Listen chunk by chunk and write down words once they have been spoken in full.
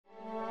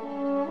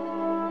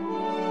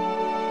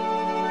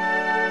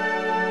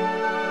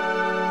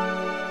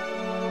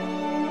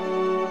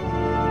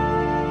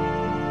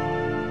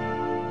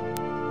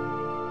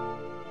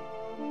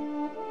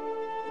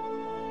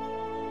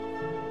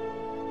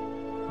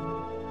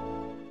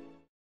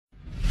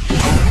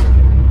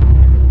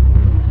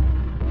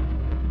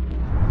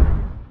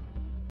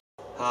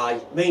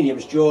My name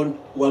is John.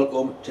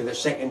 Welcome to the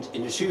second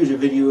in a series of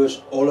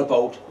videos all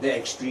about the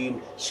Xtreme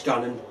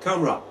scanning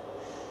camera.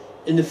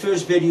 In the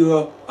first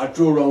video I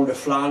drew around a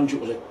flange.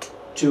 It was a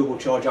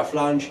turbocharger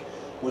flange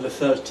with a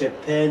felt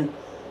tip pen.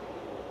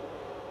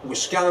 We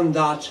scanned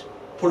that,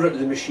 put it to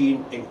the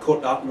machine and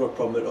cut that, no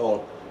problem at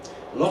all.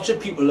 Lots of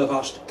people have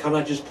asked, can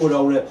I just put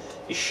on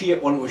a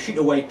shape onto a sheet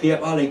of white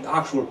paper like the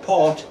actual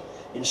part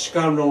and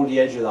scan around the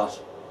edge of that?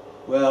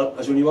 Well,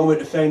 there's only one way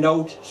to find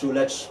out, so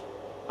let's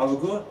have a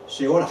go,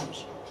 see what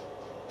happens.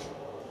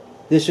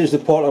 This is the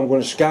part I'm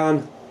going to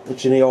scan.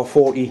 It's an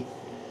AR-40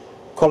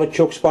 collar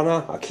chuck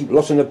spanner. I keep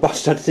losing the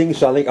bastard thing,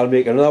 so I think I'll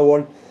make another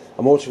one.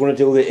 I'm also going to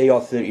do the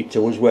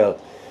AR-32 as well.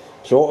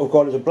 So what we've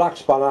got is a black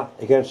spanner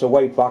against a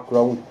white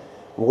background.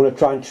 I'm going to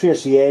try and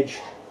trace the edge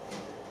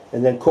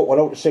and then cut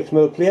one out to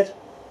 6mm plate.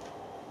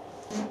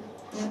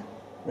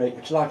 Right,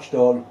 it's latched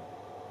on.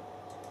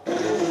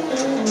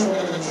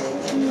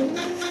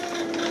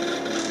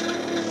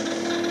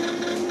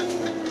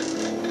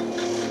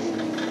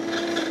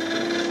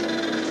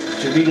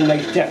 It's a really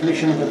nice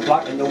definition of the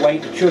black and the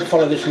white. It should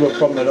follow this, no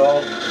problem at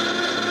all.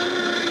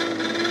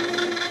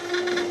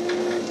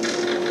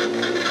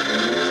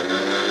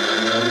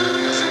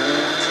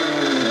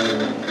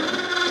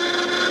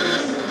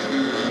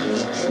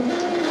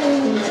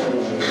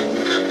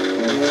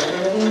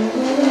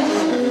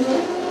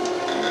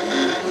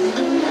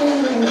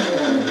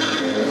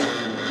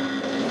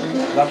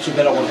 That's the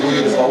bit I was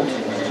worried about.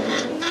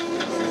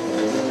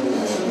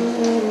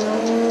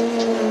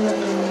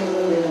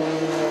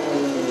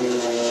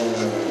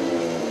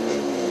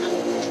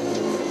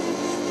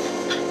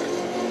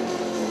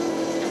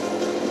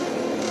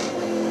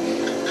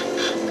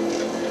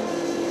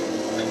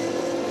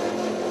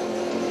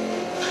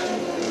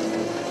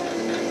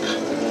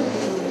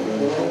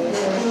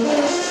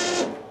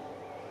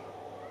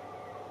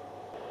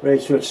 Right,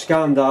 so it's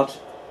scanned that.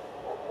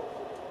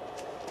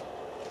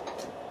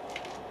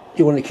 Do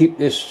you want to keep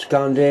this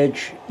scanned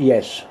edge?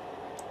 Yes.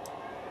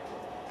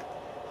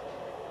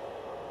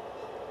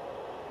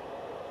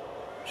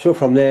 So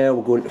from there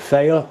we're going to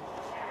File,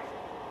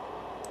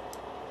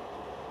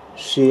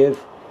 Save,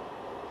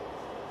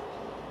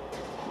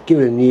 give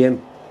it a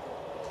name,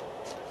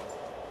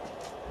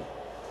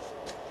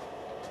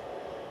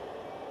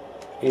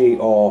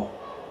 AR-40,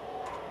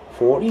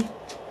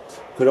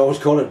 could always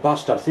call it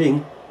bastard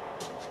thing.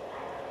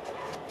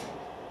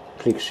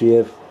 Click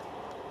Save.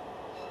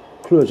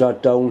 Close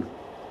that down,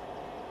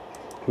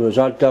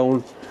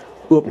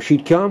 open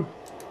sheet cam.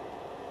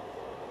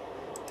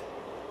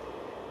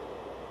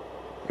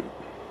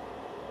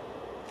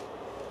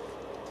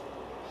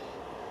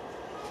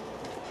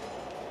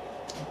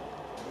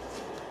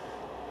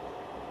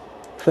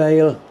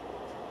 File,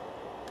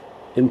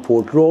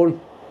 import drone,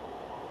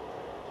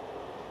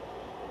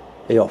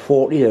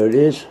 AR-40, there it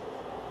is,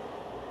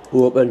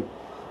 open.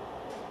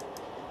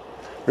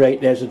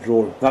 Right, there's the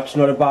drone. That's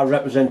not a bad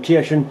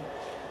representation.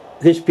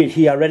 This bit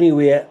here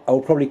anyway,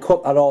 I'll probably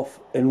cut that off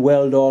and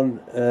weld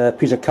on a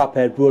piece of cap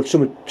head bolt,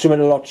 something a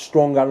lot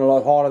stronger and a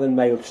lot harder than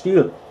mild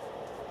steel.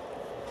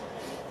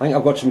 I think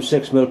I've got some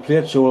 6mm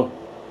plates, so we'll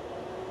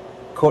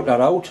cut that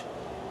out.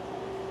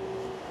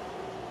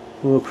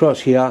 Go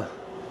across here,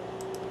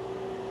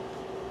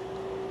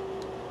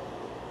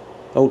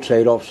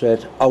 outside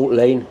offset,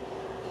 outline,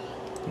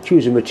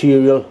 choose a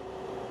material.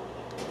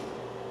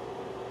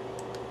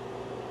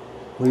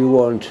 We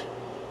want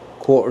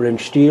 1/4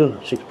 inch steel,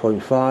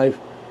 6.5.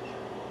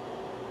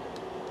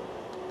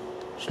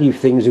 Just leave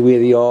things the way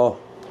they are.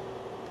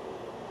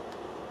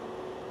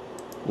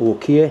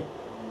 OK,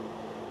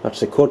 that's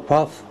the cut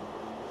path.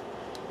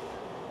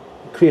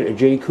 Create a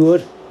G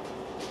code,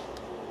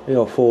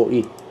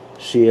 AR-40,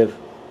 save,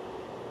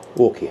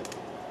 OK.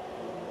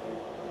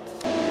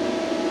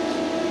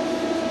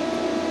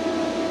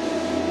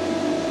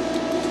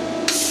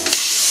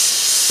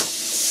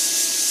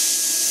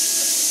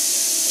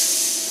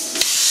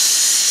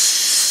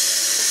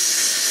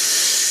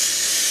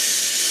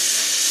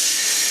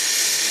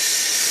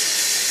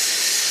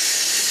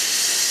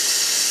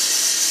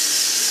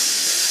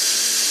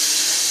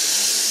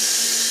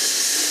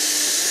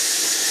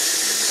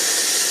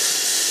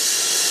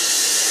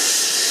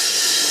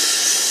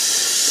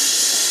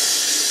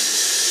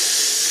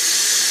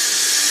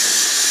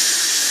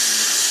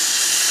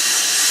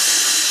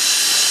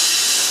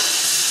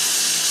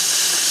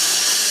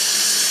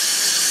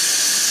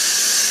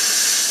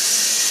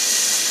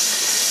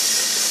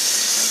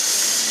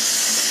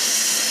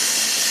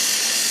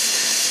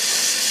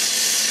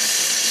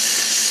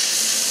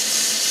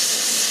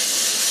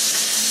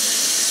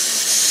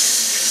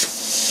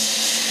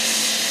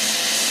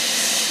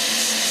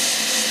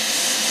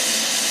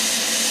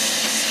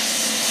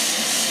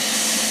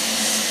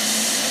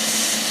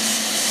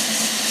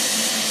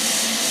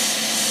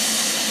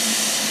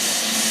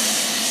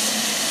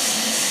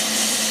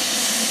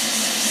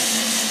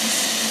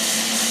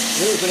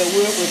 A little bit of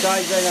work with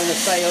diagram on the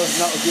file, and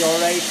that will be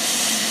alright.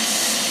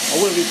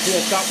 I will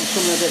replace that with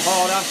something a bit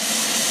harder.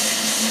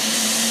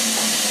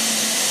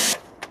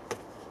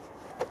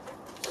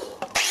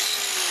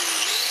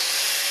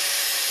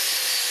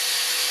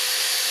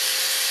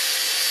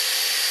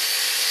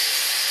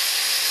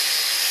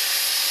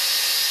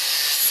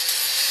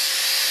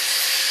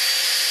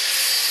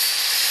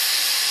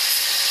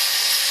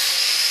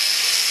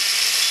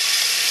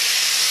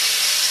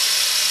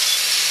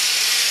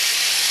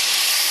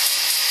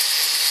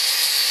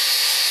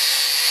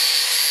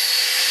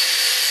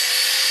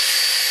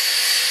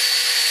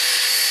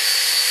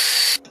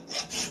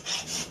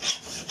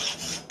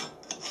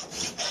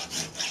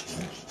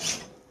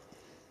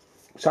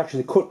 It's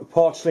actually cut the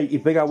part slightly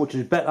bigger, which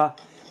is better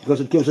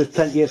because it gives us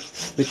plenty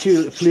of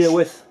material to play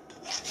with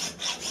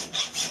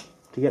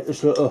to get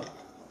this little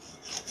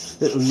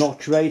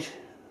notch right.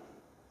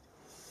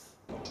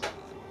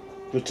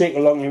 It'll take a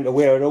long time to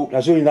wear it out.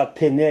 There's only that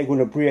pin there going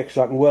to break,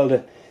 so I can weld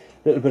a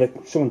little bit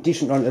of something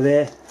decent onto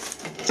there.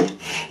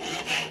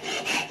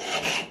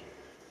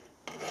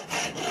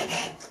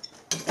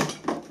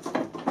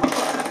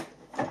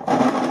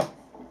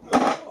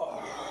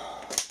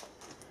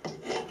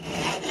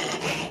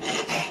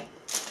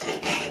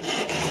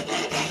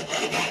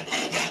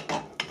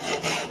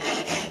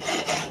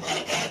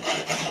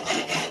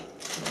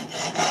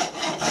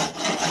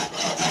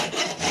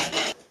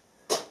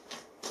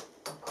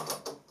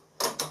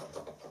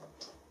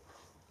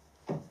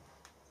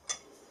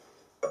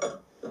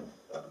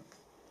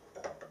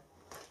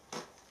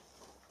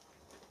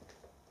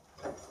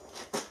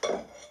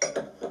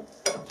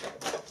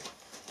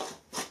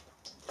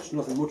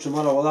 Nothing much the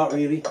matter with that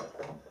really.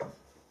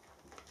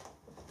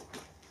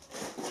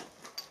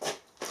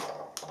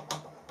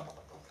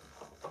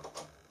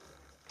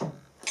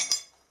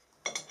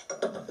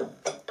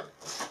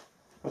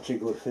 That's a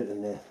good fit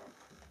in there.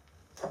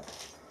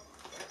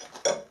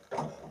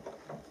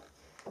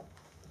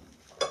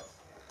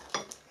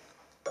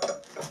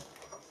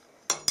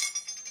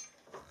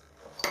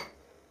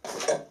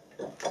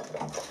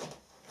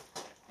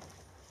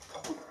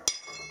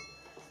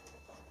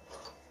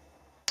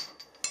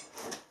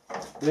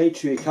 Right,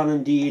 so you can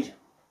indeed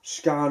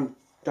scan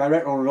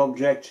direct on an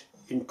object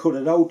and cut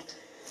it out.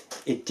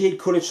 It did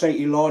cut it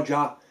slightly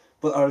larger,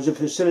 but there is a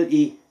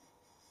facility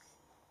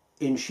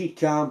in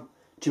SheetCam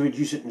to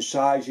reduce it in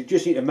size. You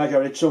just need to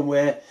measure it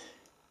somewhere,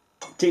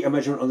 take a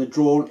measurement on the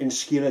drone and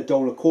scale it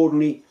down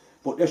accordingly.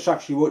 But this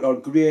actually worked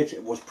out great.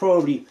 It was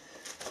probably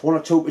 1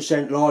 or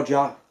 2%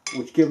 larger,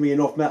 which gave me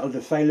enough metal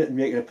to file it and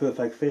make it a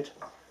perfect fit.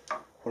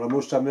 But I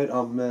must admit,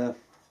 I'm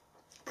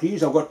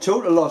pleased. I've got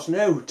total loss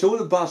now,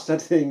 total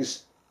bastard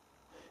things.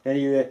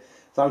 Anyway,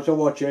 thanks for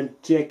watching,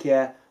 take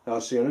care, and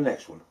I'll see you on the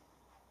next one.